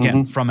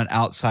an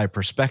outside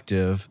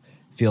perspective,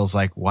 feels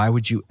like, why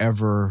would you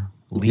ever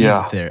leave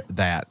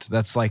that?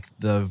 That's like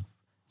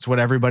it's what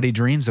everybody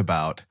dreams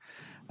about.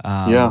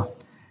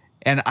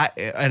 And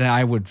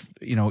I would,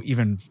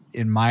 even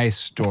in my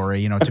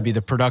story, to be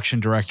the production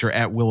director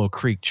at Willow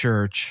Creek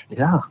Church.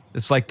 Yeah.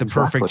 It's like the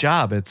perfect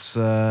job. It's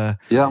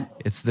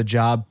it's the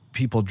job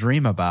people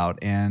dream about.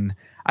 And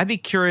I'd be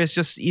curious,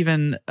 just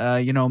even,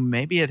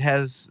 maybe it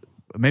has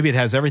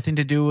everything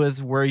to do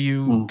with where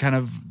you kind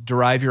of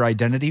derive your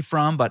identity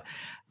from, but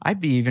I'd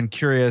be even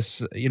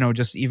curious,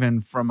 just even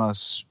from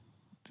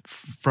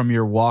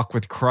your walk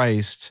with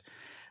Christ,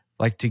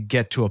 like to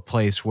get to a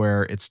place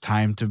where it's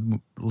time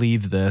to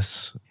leave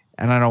this.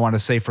 And I don't want to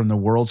say from the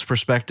world's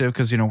perspective,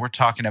 because, we're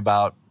talking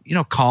about,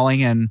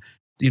 calling and,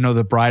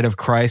 the bride of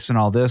Christ and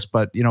all this,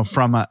 but,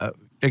 from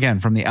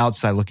the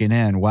outside looking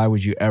in, why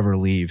would you ever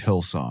leave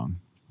Hillsong?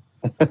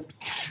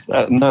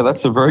 No,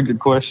 that's a very good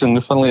question.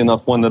 Funnily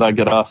enough, one that I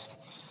get asked,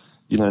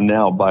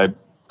 now by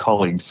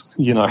colleagues.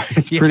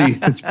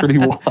 It's pretty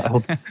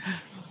wild.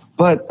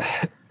 But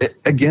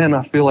again,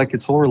 I feel like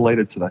it's all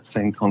related to that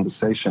same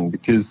conversation,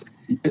 because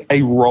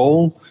a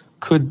role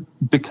could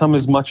become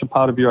as much a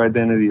part of your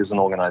identity as an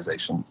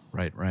organization.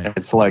 Right.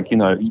 It's like,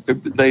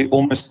 they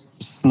almost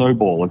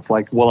snowball. It's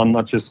like, well, I'm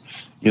not just,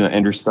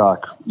 Andrew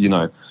Stark,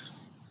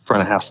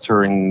 front of house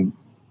touring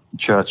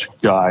church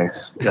guy.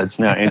 It's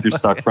now Andrew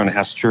Stark, front of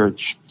house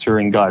church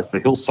touring guy for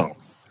Hillsong.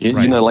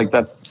 Like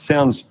that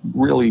sounds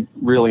really,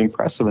 really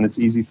impressive. And it's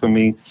easy for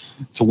me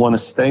to want to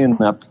stay in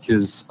that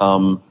because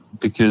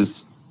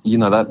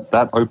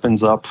that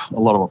opens up a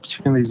lot of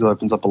opportunities, it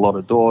opens up a lot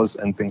of doors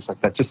and things like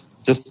that. Just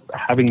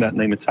having that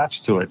name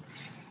attached to it.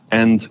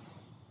 And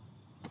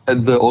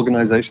the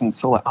organization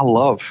itself, I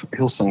love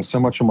Hillsong. So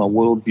much of my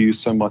worldview,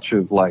 so much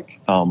of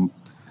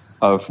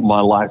of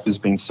my life has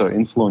been so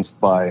influenced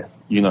by,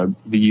 the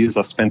years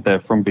I spent there,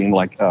 from being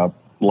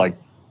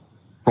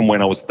from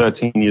when I was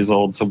 13 years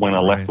old to when I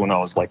left Right. when I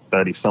was like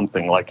 30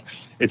 something. Like,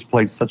 it's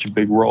played such a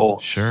big role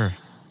Sure.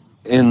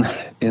 in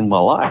my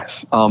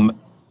life.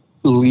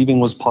 Leaving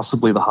was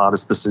possibly the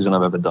hardest decision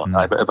I've ever done,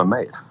 I've ever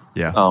made.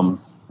 Yeah.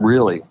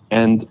 Really.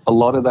 And a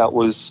lot of that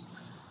was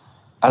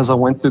as I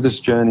went through this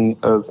journey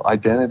of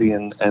identity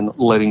and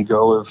letting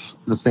go of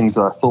the things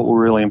that I thought were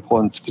really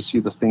important to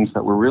pursue the things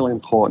that were really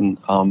important.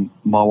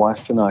 My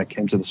wife and I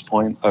came to this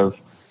point of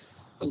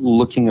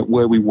looking at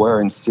where we were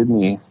in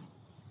Sydney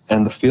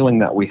and the feeling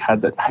that we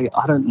had that, hey,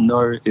 I don't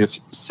know if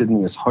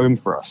Sydney is home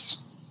for us.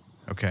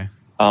 Okay.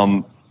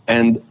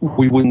 And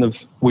we wouldn't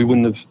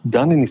have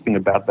done anything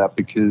about that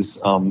because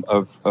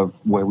of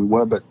where we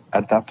were. But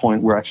at that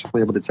point, we're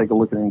actually able to take a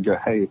look at it and go,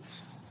 hey,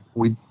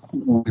 we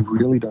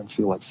really don't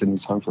feel like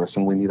Sydney's home for us,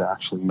 and we need to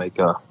actually make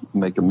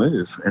a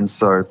move. And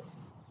so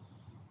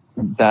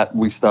that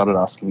we started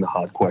asking the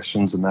hard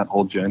questions, and that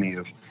whole journey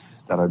of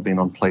that I've been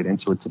on played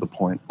into it to the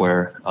point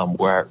where we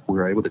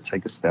were able to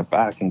take a step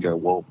back and go,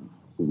 well,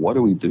 what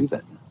do we do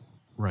then?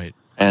 Right.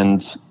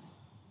 And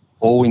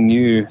all we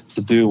knew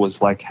to do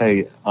was like,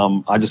 hey,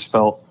 I just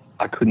felt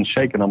I couldn't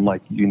shake it. I'm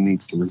like, you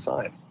need to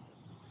resign.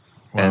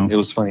 Wow. And it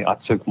was funny.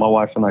 My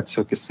wife and I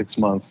took a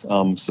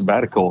 6-month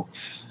sabbatical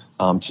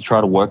to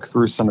try to work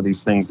through some of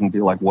these things and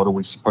be like, what are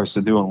we supposed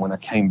to do? And when I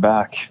came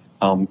back,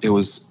 it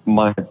was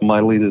my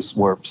leaders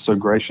were so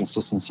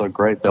gracious and so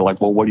great. They're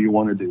like, well, what do you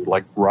want to do?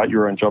 Like, write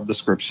your own job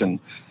description.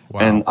 Wow.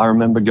 And I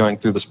remember going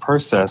through this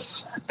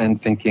process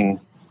and thinking,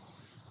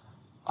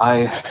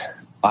 I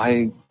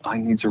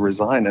need to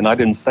resign. And I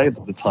didn't say it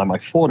at the time. I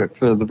fought it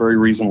for the very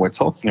reason we're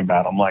talking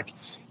about. I'm like,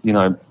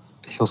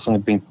 Hillsong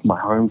had been my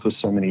home for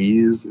so many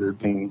years. It had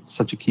been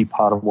such a key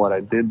part of what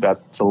I did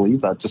that to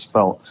leave that just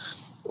felt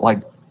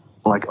like,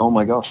 oh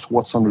my gosh,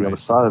 what's on the other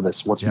side of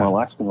this? What's my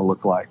life going to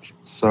look like?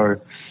 So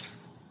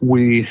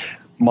my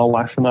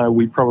wife and I,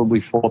 we probably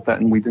fought that,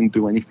 and we didn't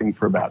do anything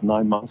for about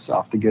 9 months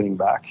after getting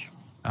back,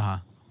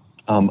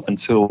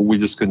 until we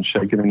just couldn't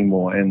shake it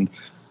anymore. And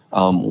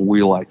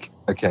we were like,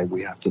 okay,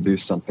 we have to do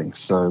something.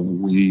 So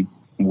we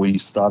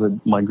started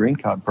my green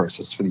card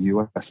process for the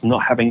US,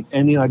 not having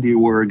any idea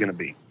where we were going to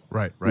be.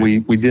 Right. We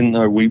didn't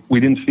know. We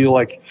didn't feel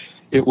like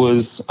it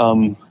was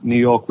New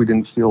York. We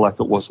didn't feel like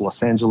it was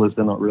Los Angeles.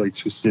 They're not really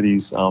two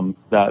cities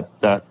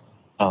that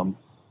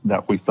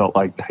we felt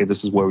like, hey,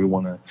 this is where we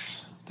want to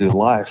do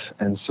life.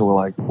 And so we're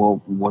like,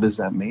 well, what does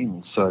that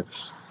mean? So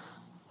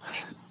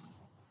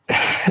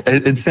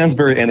it sounds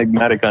very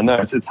enigmatic. I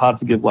know it's hard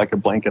to give like a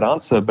blanket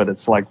answer, but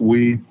it's like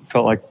we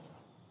felt like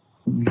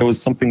there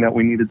was something that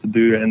we needed to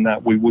do and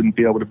that we wouldn't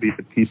be able to be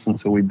at peace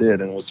until we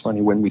did. And it was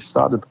funny, when we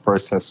started the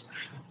process,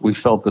 we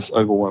felt this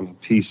overwhelming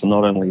peace. And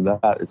not only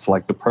that, it's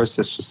like the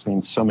process just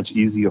seemed so much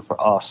easier for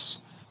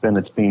us than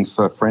it's been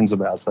for friends of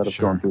ours that have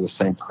gone through the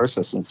same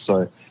process. And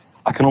so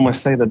I can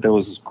almost say that there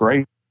was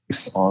grace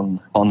on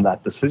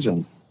that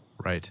decision.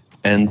 Right.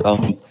 And,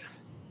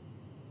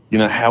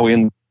 how we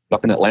ended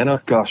up in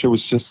Atlanta, gosh, it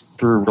was just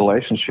through a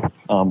relationship.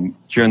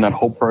 During that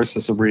whole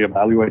process of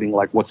reevaluating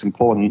like what's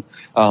important,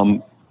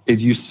 it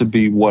used to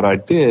be what I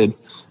did.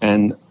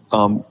 And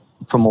from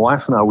my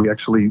wife and I, we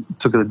actually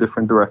took it a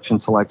different direction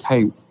to like,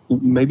 hey,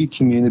 maybe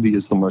community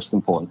is the most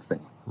important thing.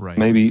 Right.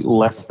 Maybe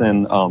less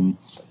than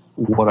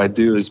what I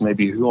do is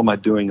maybe who am I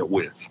doing it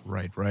with?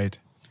 Right.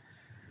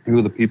 Who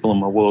are the people in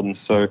my world? And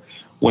so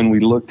when we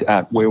looked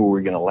at where we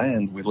were going to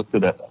land, we looked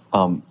at it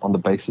on the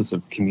basis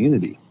of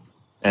community.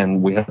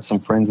 And we had some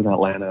friends in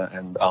Atlanta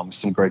and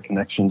some great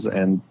connections.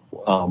 And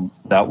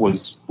that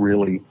was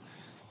really,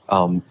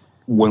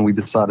 when we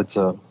decided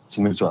to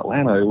move to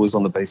Atlanta, it was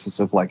on the basis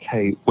of like,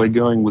 hey, we're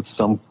going with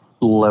some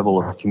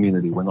level of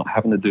community. We're not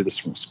having to do this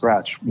from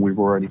scratch. We've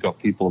already got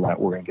people that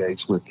we're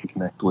engaged with, can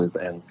connect with,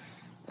 and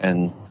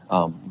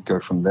go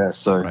from there.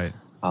 So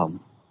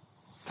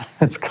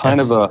it's kind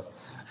of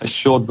a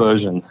short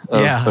version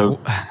of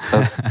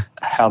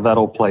how that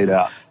all played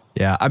out.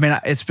 Yeah. I mean,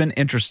 it's been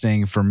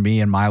interesting for me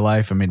in my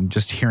life. I mean,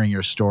 just hearing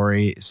your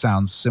story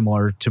sounds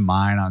similar to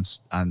mine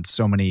on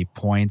so many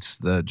points.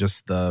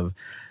 The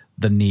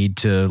need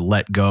to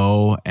let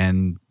go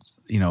and,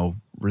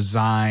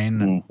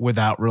 resign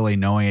without really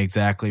knowing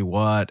exactly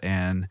what.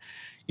 And,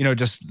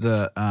 just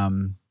the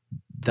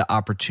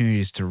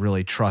opportunities to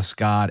really trust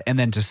God, and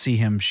then to see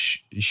him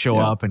show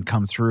up and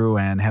come through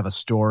and have a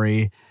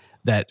story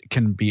that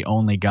can be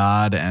only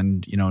God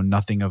and,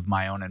 nothing of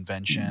my own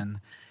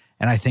invention.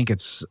 And I think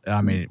it's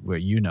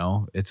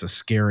a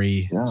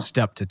scary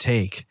step to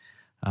take.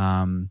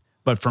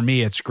 But for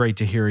me, it's great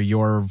to hear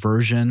your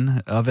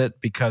version of it,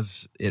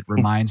 because it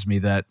reminds me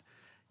that,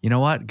 you know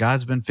what,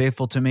 God's been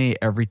faithful to me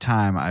every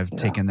time I've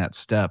taken that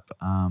step.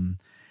 I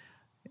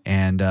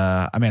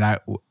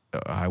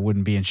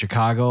wouldn't be in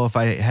Chicago if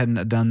I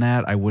hadn't done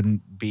that. I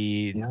wouldn't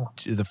be,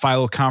 the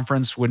Philo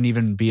conference wouldn't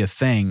even be a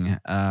thing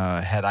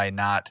had I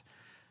not,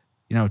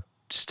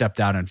 stepped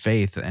out in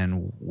faith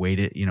and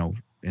waited,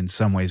 in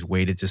some ways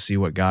waited to see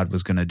what God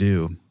was going to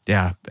do.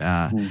 Yeah.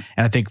 And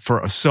I think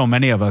for so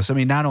many of us, I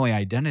mean, not only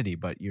identity,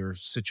 but your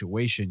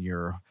situation,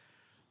 your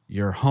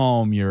your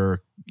home,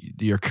 your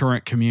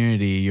current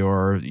community,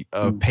 your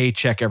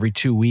paycheck every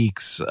 2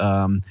 weeks.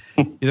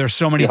 There's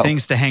so many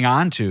things to hang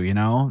on to,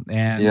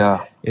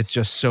 and it's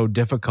just so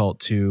difficult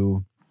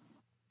to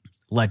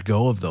let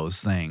go of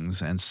those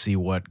things and see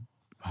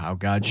how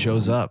God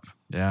shows up.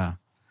 Yeah.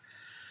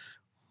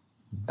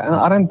 And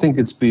I don't think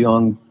it's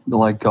beyond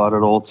God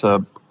at all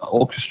to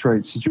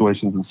orchestrate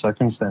situations and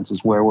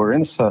circumstances where we're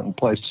in a certain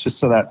place just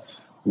so that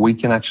we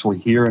can actually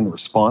hear and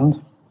respond.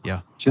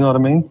 Yeah. Do you know what I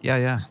mean?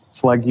 Yeah.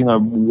 It's like,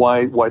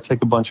 why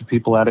take a bunch of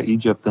people out of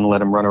Egypt and let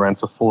them run around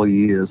for 40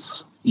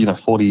 years,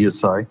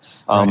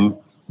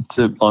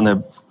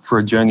 for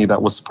a journey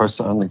that was supposed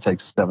to only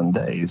take 7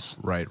 days.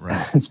 Right.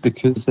 It's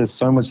because there's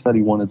so much that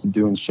he wanted to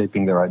do in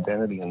shaping their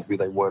identity and who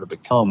they were to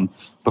become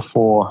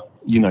before,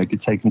 he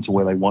could take them to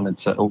where they wanted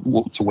to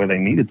where they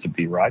needed to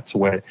be, right? To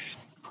where he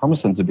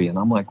promised them to be. And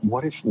I'm like,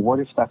 what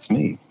if that's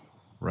me?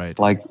 Right.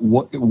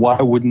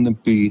 Why wouldn't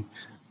it be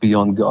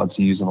beyond God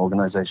to use an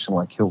organization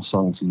like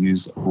Hillsong, to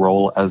use a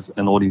role as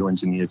an audio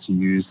engineer, to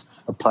use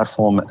a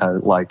platform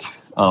like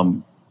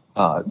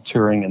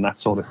touring and that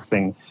sort of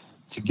thing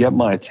to get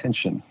my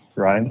attention,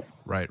 right?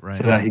 Right.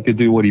 So that he could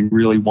do what he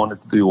really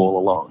wanted to do all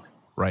along.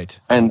 Right.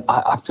 And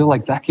I feel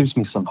like that gives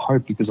me some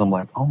hope, because I'm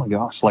like, oh my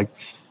gosh, I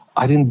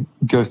didn't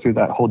go through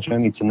that whole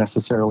journey to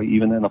necessarily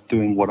even end up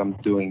doing what I'm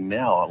doing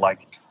now.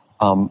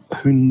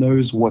 Who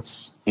knows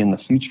what's in the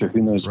future?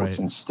 Who knows what's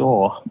in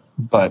store?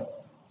 But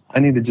I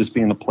need to just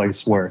be in a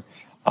place where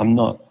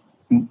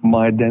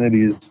my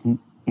identity is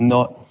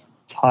not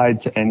tied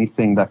to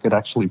anything that could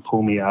actually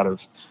pull me out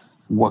of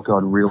what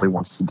God really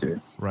wants to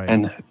do. Right.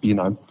 And,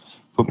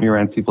 put me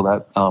around people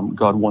that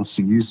God wants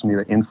to use me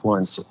to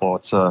influence or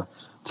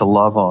to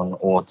love on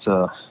or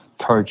to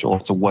coach or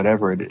to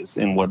whatever it is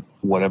in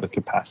whatever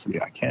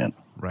capacity I can.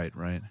 Right.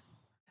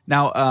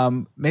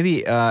 Now,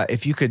 maybe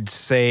if you could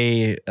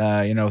say,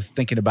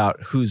 thinking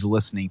about who's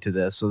listening to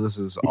this. So this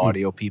is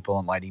audio people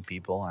and lighting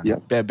people,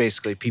 and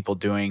basically people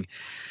doing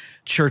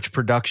church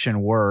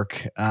production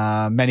work,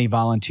 many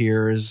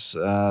volunteers,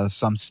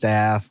 some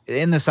staff.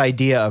 In this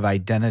idea of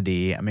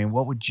identity, I mean,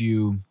 what would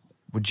you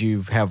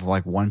have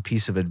one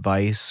piece of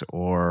advice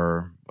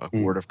or a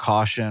word of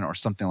caution or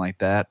something like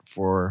that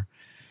for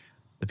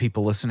the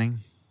people listening?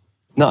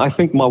 No, I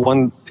think my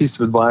one piece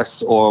of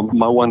advice or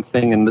my one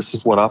thing, and this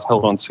is what I've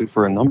held on to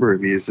for a number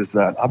of years, is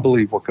that I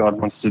believe what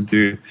God wants to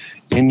do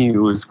in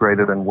you is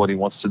greater than what he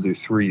wants to do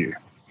through you.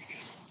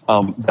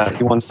 That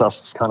he wants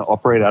us to kind of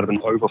operate out of an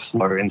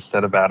overflow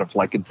instead of out of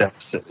a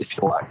deficit, if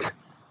you like.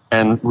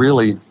 And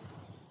really,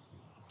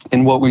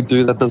 in what we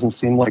do, that doesn't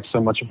seem like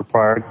so much of a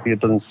priority. It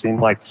doesn't seem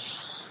like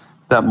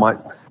that might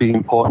be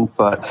important.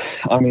 But,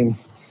 I mean,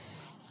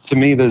 to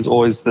me, there's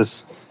always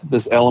this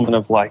element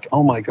of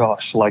oh my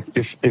gosh,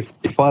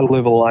 if I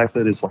live a life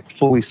that is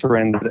fully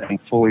surrendered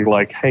and fully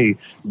hey,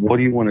 what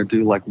do you want to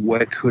do?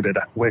 Where could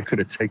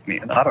it take me?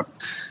 And I don't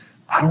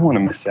want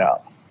to miss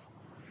out.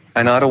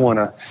 And I don't want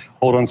to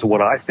hold on to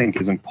what I think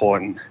is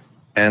important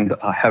and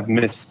I have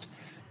missed,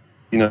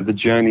 the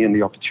journey and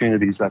the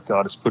opportunities that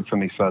God has put for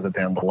me further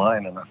down the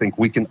line. And I think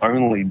we can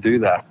only do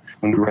that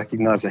when we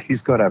recognize that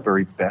he's got our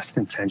very best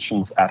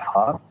intentions at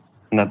heart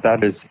and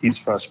that is his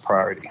first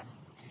priority.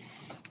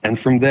 And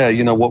from there,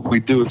 what we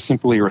do is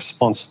simply a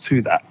response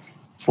to that.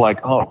 It's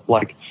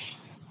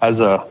as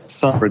a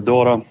son or a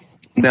daughter,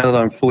 now that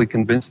I'm fully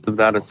convinced of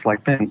that, it's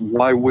man,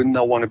 why wouldn't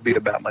I want to be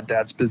about my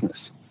dad's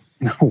business?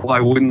 Why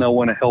wouldn't I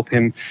want to help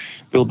him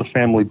build the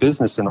family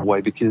business in a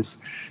way?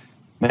 Because,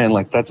 man,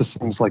 that just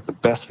seems like the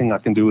best thing I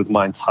can do with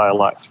my entire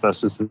life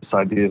versus this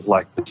idea of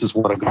this is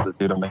what I've got to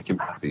do to make him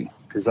happy.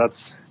 Because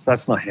that's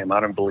not him. I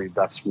don't believe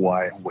that's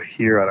why we're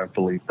here. I don't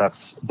believe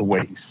that's the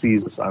way he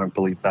sees us. I don't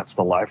believe that's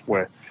the life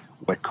we're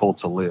called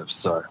to live.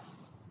 So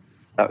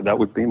that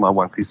would be my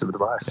one piece of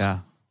advice. Yeah.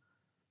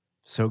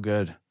 So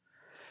good.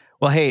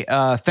 Well, hey,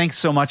 thanks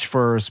so much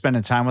for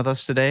spending time with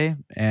us today.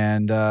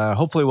 And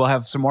hopefully we'll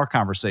have some more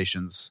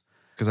conversations,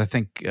 because I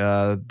think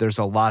there's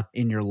a lot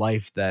in your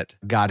life that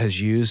God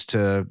has used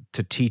to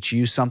teach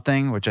you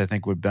something, which I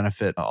think would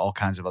benefit all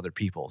kinds of other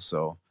people.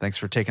 So thanks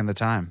for taking the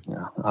time.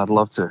 Yeah, I'd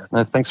love to.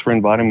 No, thanks for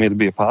inviting me to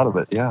be a part of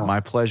it. Yeah. My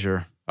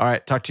pleasure. All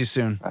right. Talk to you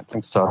soon. All right,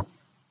 thanks, Todd.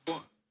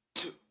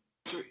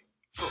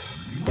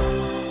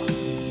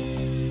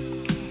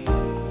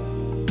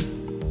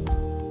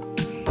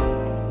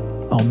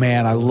 Oh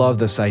man, I love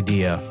this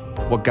idea.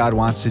 What God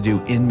wants to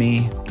do in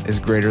me is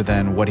greater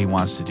than what he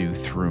wants to do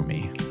through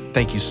me.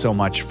 Thank you so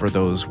much for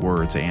those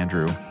words,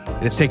 Andrew.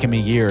 It's taken me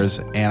years,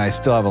 and I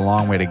still have a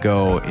long way to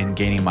go in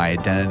gaining my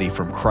identity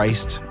from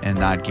Christ and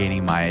not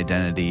gaining my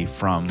identity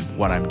from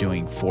what I'm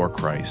doing for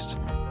Christ.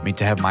 I mean,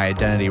 to have my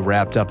identity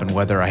wrapped up in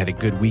whether I had a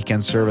good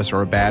weekend service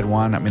or a bad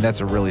one, I mean,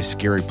 that's a really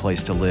scary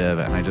place to live,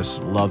 and I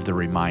just love the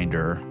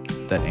reminder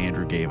that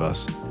Andrew gave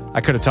us. I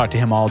could have talked to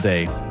him all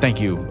day.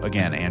 Thank you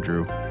again,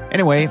 Andrew.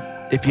 Anyway,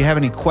 if you have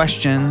any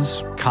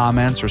questions,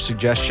 comments, or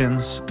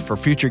suggestions for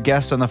future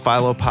guests on the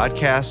Philo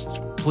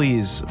podcast,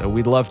 please,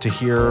 we'd love to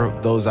hear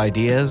those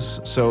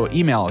ideas. So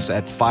email us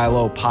at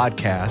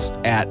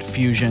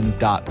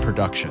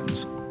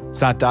philopodcast@fusion.productions. It's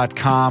not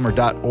 .com or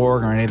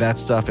 .org or any of that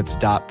stuff. It's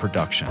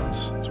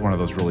 .productions. It's one of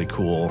those really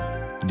cool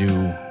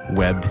new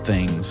web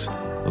things.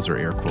 Those are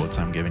air quotes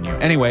I'm giving you.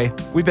 Anyway,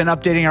 we've been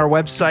updating our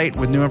website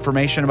with new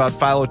information about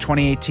Philo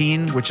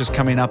 2018, which is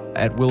coming up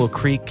at Willow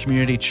Creek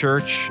Community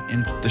Church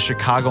in the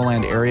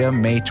Chicagoland area,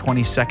 May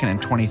 22nd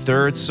and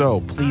 23rd.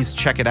 So please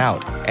check it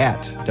out at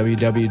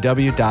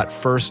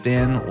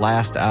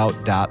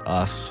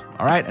www.firstinlastout.us.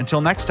 All right,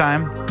 until next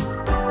time.